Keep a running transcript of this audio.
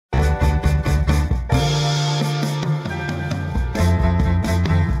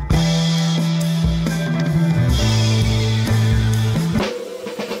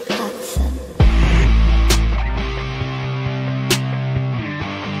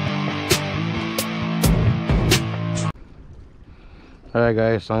Alright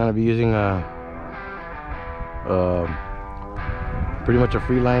guys, so I'm gonna be using pretty much a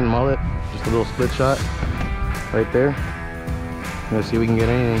free line mullet, just a little split shot right there. Let's see if we can get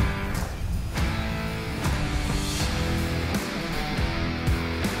anything.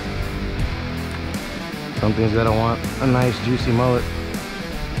 Something's gotta want a nice juicy mullet.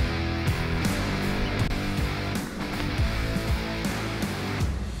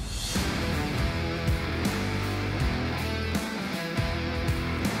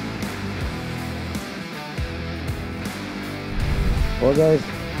 Well guys,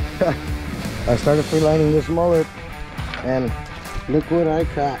 I started free lining this mullet and look what I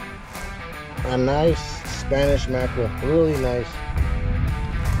caught. A nice Spanish mackerel, really nice.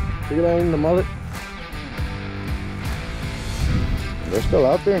 Free lining the mullet. They're still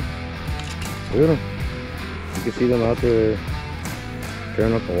out there. Look at them. You can see them out there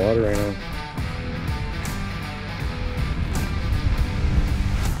tearing up the water right now.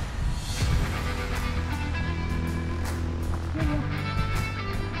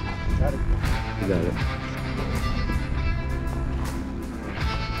 You got it.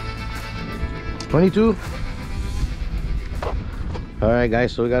 22. All right,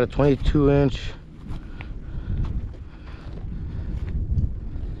 guys. So we got a 22-inch.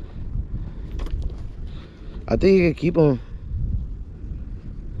 I think you can keep them.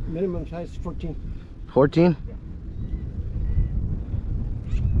 Minimum size 14. 14. Yeah.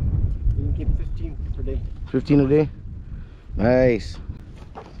 You can keep 15 per day. 15 a day. Nice.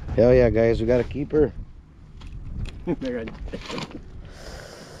 Hell yeah, guys, we got a keeper.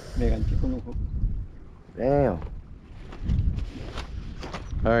 Damn.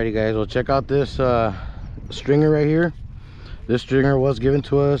 Alrighty guys, well check out this stringer right here. This stringer was given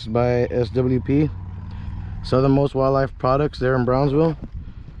to us by SWP, Southernmost Wildlife Products, there in Brownsville.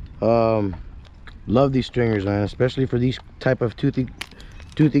 Love these stringers, man, especially for these type of toothy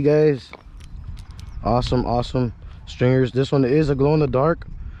guys. Awesome stringers. This one is a glow in the dark,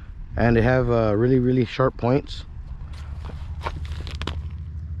 and they have really sharp points.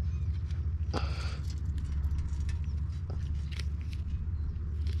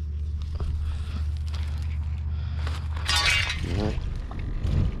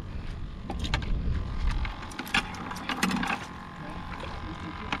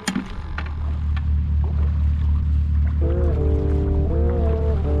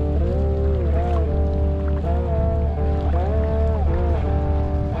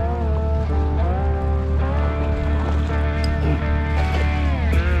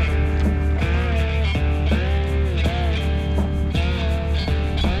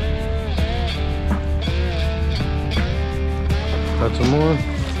 Got some more.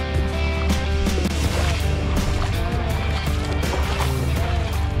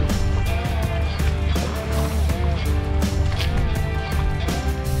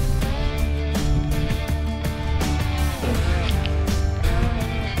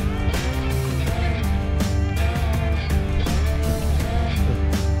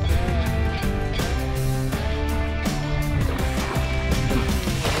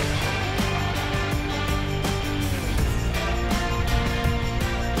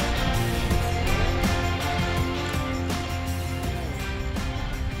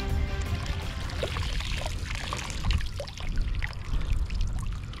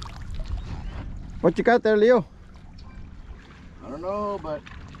 What you got there, Leo? I don't know, but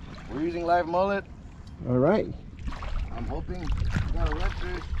we're using live mullet. All right. I'm hoping we got a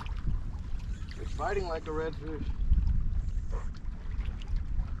redfish. It's fighting like a redfish.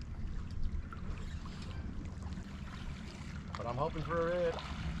 But I'm hoping for a red.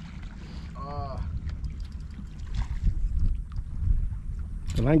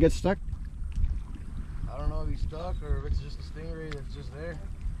 The line gets stuck? I don't know if he's stuck or if it's just a stingray that's just there.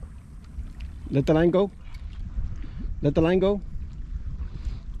 Let the line go. Let the line go.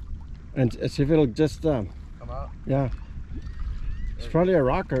 And see if it'll just come out. Yeah. It's probably a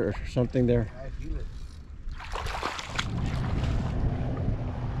rock or something there. I feel it.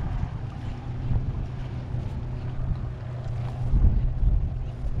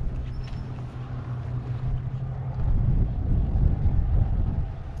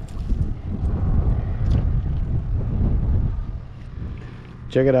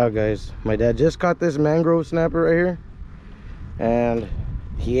 Check it out, guys. My dad just caught this mangrove snapper right here, and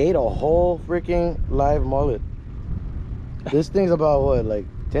he ate a whole freaking live mullet. This thing's about what, like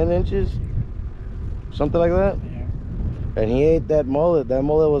 10 inches, something like that. Yeah. And he ate that mullet. That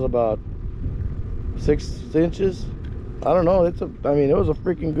mullet was about 6 inches. I don't know. I mean, it was a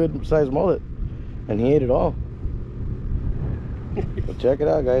freaking good sized mullet, and he ate it all. But check it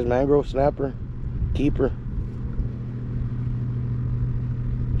out, guys. Mangrove snapper, keeper.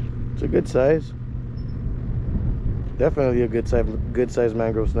 It's a good size. Definitely a good size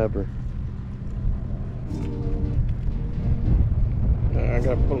mangrove snapper. I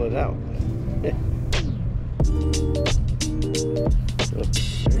gotta pull it out. There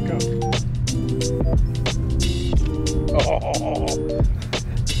you go. Oh.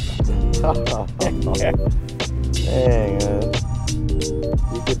 Dang, man.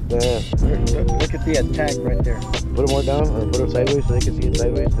 Look at that. Look at the attack right there. Put it more down, or put it sideways so they can see it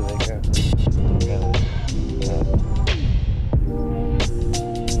sideways, because they can't.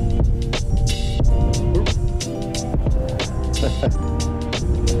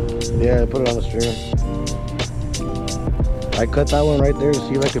 Yeah, put it on the streamer. I cut that one right there to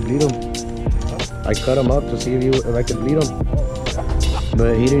see if I could bleed him. I cut him up to see if I could bleed him,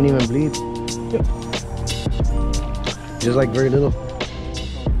 but he didn't even bleed. Just like very little.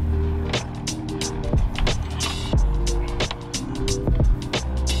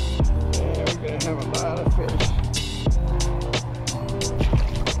 Yeah, we're gonna have a lot of fish.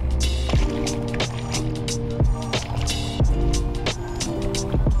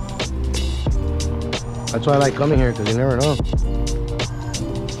 That's why I like coming here, because you never know.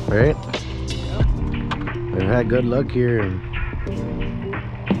 Right? We've had good luck here, and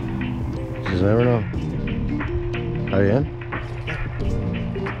just never know. Are you in?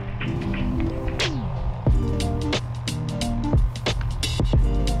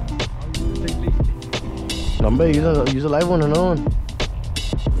 Number, use a live one or no one.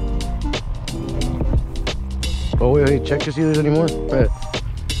 Oh wait, check to see if there's any more. Right.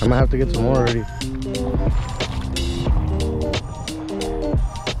 I might have to get some more already.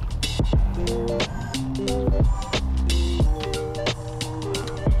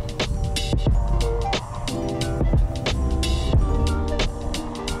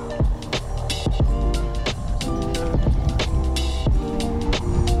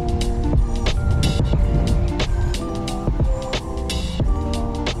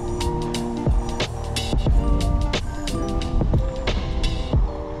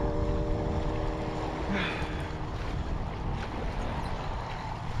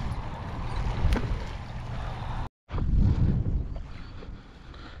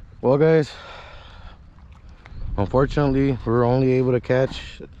 Well guys, unfortunately we're only able to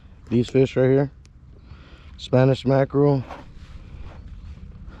catch these fish right here, Spanish mackerel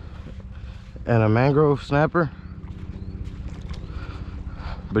and a mangrove snapper.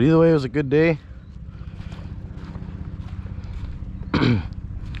 But either way, it was a good day.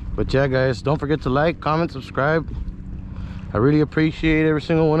 But yeah guys, don't forget to like, comment, subscribe. I really appreciate every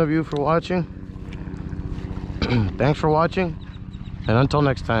single one of you for watching. Thanks for watching, and until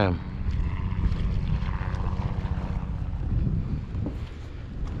next time.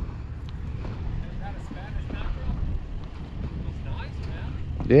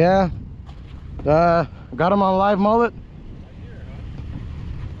 Yeah, got him on live mullet.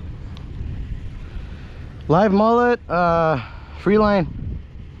 Live mullet, free line.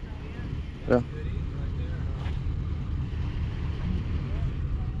 Yeah.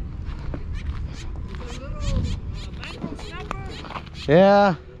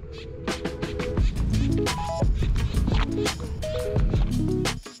 Yeah.